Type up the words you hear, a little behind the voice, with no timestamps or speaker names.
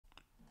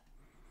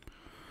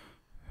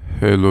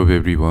Hello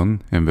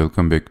everyone and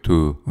welcome back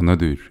to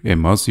another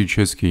massive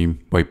chess game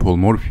by Paul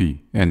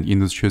Morphy, and in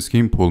this chess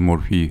game Paul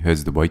Morphy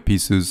has the white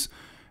pieces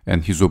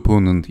and his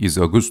opponent is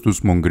Augustus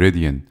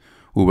Mongredien,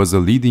 who was a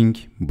leading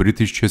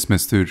British chess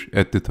master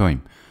at the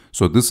time.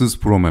 So this is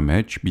from a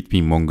match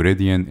between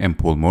Mongredien and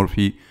Paul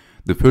Morphy.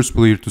 The first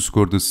player to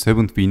score the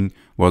 7th win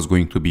was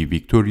going to be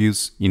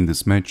victorious in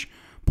this match.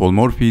 Paul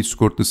Morphy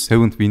scored the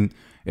 7th win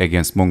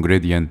against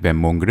Mongredien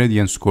when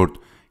Mongredien scored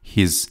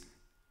his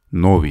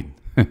no win.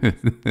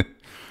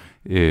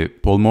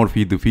 Paul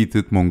Morphy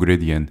defeated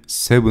Mongredien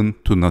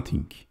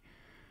 7-0.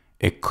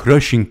 A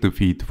crushing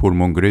defeat for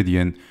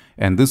Mongredien,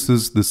 and this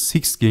is the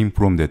 6th game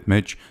from that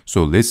match.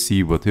 So let's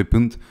see what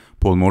happened.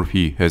 Paul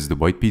Morphy has the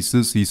white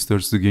pieces. He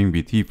starts the game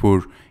with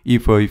e4,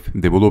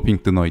 e5, developing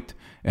the knight,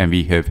 and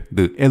we have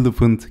the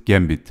elephant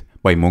gambit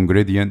by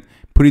Mongredien.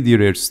 Pretty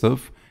rare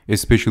stuff,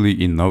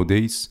 especially in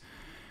nowadays.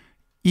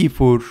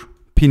 e4,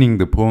 pinning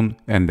the pawn,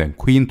 and then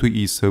queen to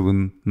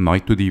e7,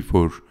 knight to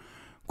d4,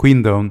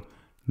 queen down,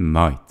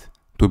 knight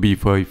to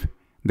b5,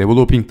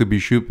 developing the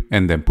bishop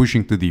and then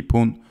pushing the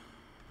d-pawn,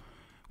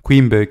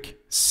 queen back,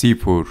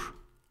 c4,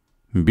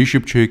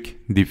 bishop check,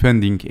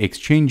 defending,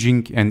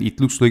 exchanging, and it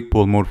looks like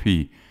Paul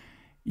Morphy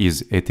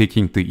is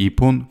attacking the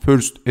e-pawn,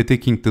 first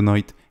attacking the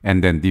knight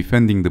and then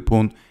defending the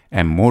pawn,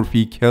 and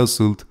Morphy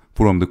castled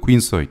from the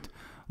queen side.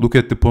 Look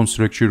at the pawn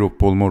structure of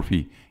Paul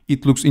Morphy.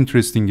 It looks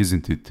interesting,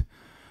 isn't it?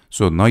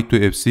 So knight to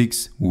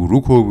f6,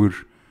 rook over.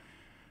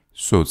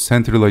 So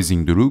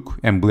centralizing the rook,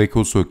 and black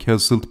also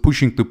castled,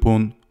 pushing the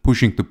pawn,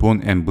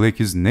 and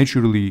black is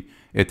naturally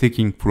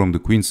attacking from the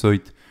queen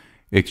side,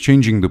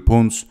 exchanging the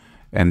pawns,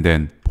 and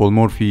then Paul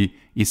Morphy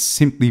is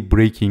simply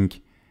breaking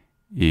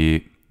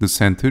the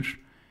center.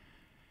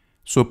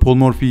 So Paul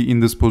Morphy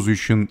in this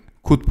position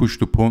could push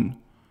the pawn.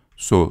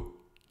 So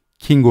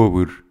king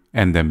over,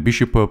 and then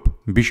bishop up,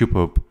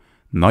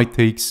 knight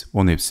takes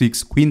on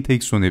f6, queen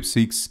takes on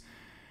f6,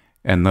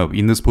 and now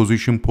in this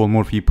position Paul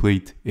Morphy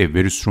played a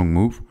very strong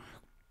move.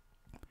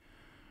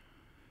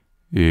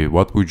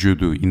 What would you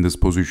do in this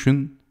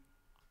position?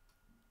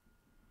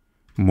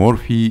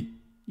 Morphy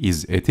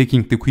is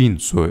attacking the queen,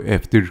 so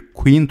after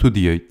queen to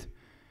d8,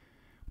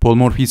 Paul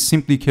Morphy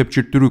simply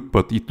captured the rook,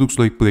 but it looks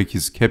like black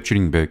is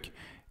capturing back,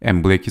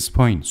 and black is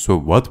fine. So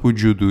what would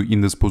you do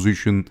in this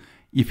position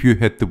if you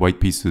had the white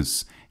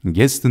pieces?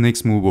 Guess the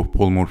next move of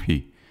Paul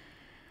Morphy.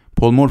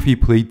 Paul Morphy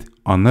played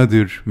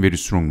another very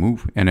strong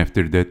move, and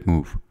after that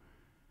move,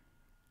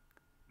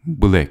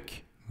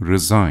 black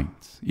resigned.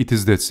 It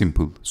is that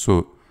simple.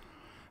 So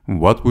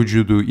what would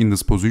you do in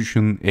this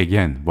position?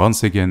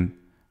 Once again,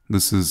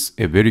 this is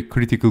a very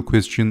critical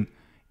question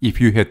if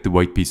you had the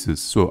white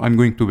pieces. So I'm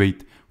going to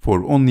wait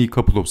for only a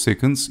couple of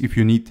seconds. If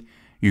you need,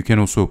 you can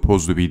also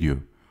pause the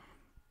video.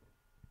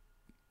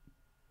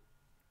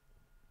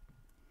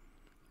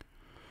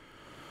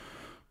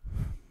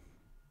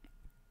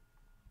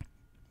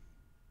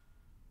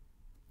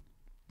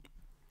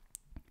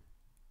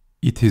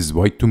 It is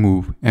white to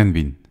move and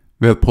win.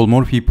 Well, Paul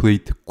Morphy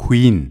played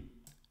queen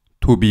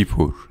to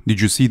b4. Did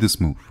you see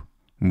this move?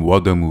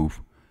 What a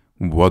move.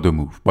 What a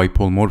move by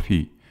Paul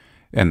Morphy.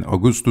 And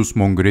Augustus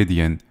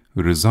Mongredien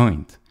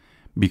resigned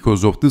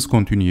because of this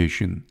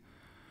continuation.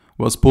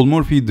 Was Paul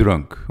Morphy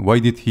drunk? Why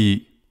did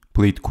he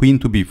play queen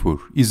to b4?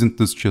 Isn't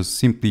this just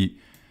simply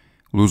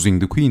losing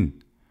the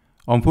queen?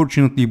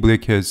 Unfortunately,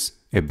 black has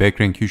a back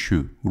rank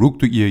issue. Rook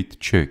to e8,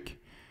 check.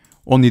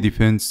 Only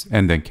defense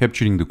and then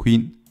capturing the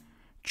queen.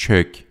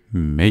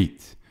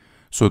 Checkmate.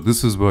 So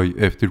this is why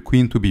after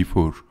queen to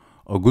b4,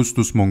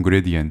 Augustus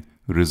Mongredien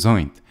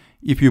resigned.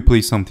 If you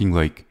play something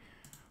like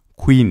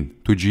queen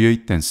to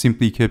g8, then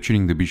simply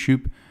capturing the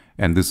bishop,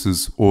 and this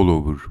is all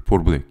over for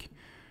black.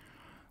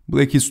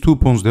 Black is 2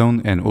 pawns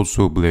down, and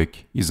also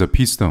black is a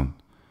piece down.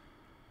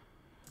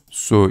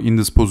 So in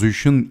this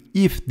position,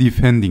 if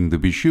defending the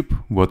bishop,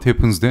 what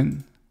happens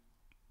then?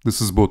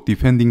 This is both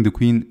defending the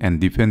queen and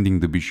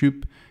defending the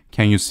bishop.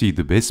 Can you see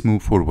the best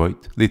move for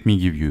white? Let me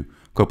give you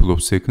a couple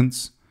of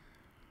seconds.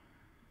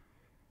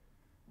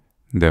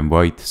 Then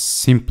white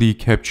simply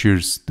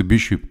captures the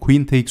bishop.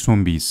 Queen takes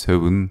on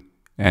b7,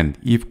 and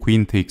if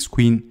queen takes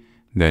queen,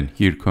 then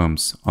here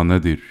comes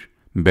another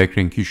back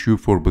rank issue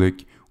for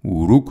black.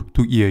 Rook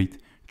to e8,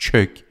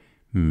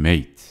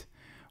 checkmate.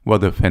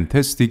 What a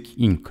fantastic,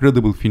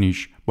 incredible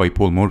finish by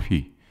Paul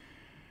Morphy.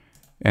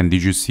 And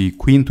did you see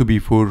queen to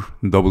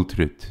b4, double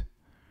threat?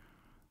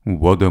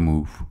 What a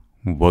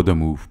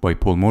move by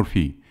Paul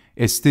Morphy.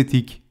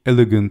 Aesthetic,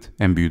 elegant,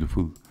 and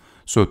beautiful.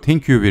 So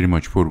thank you very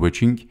much for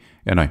watching,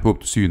 and I hope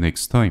to see you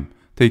next time.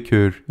 Take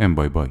care and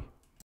bye bye.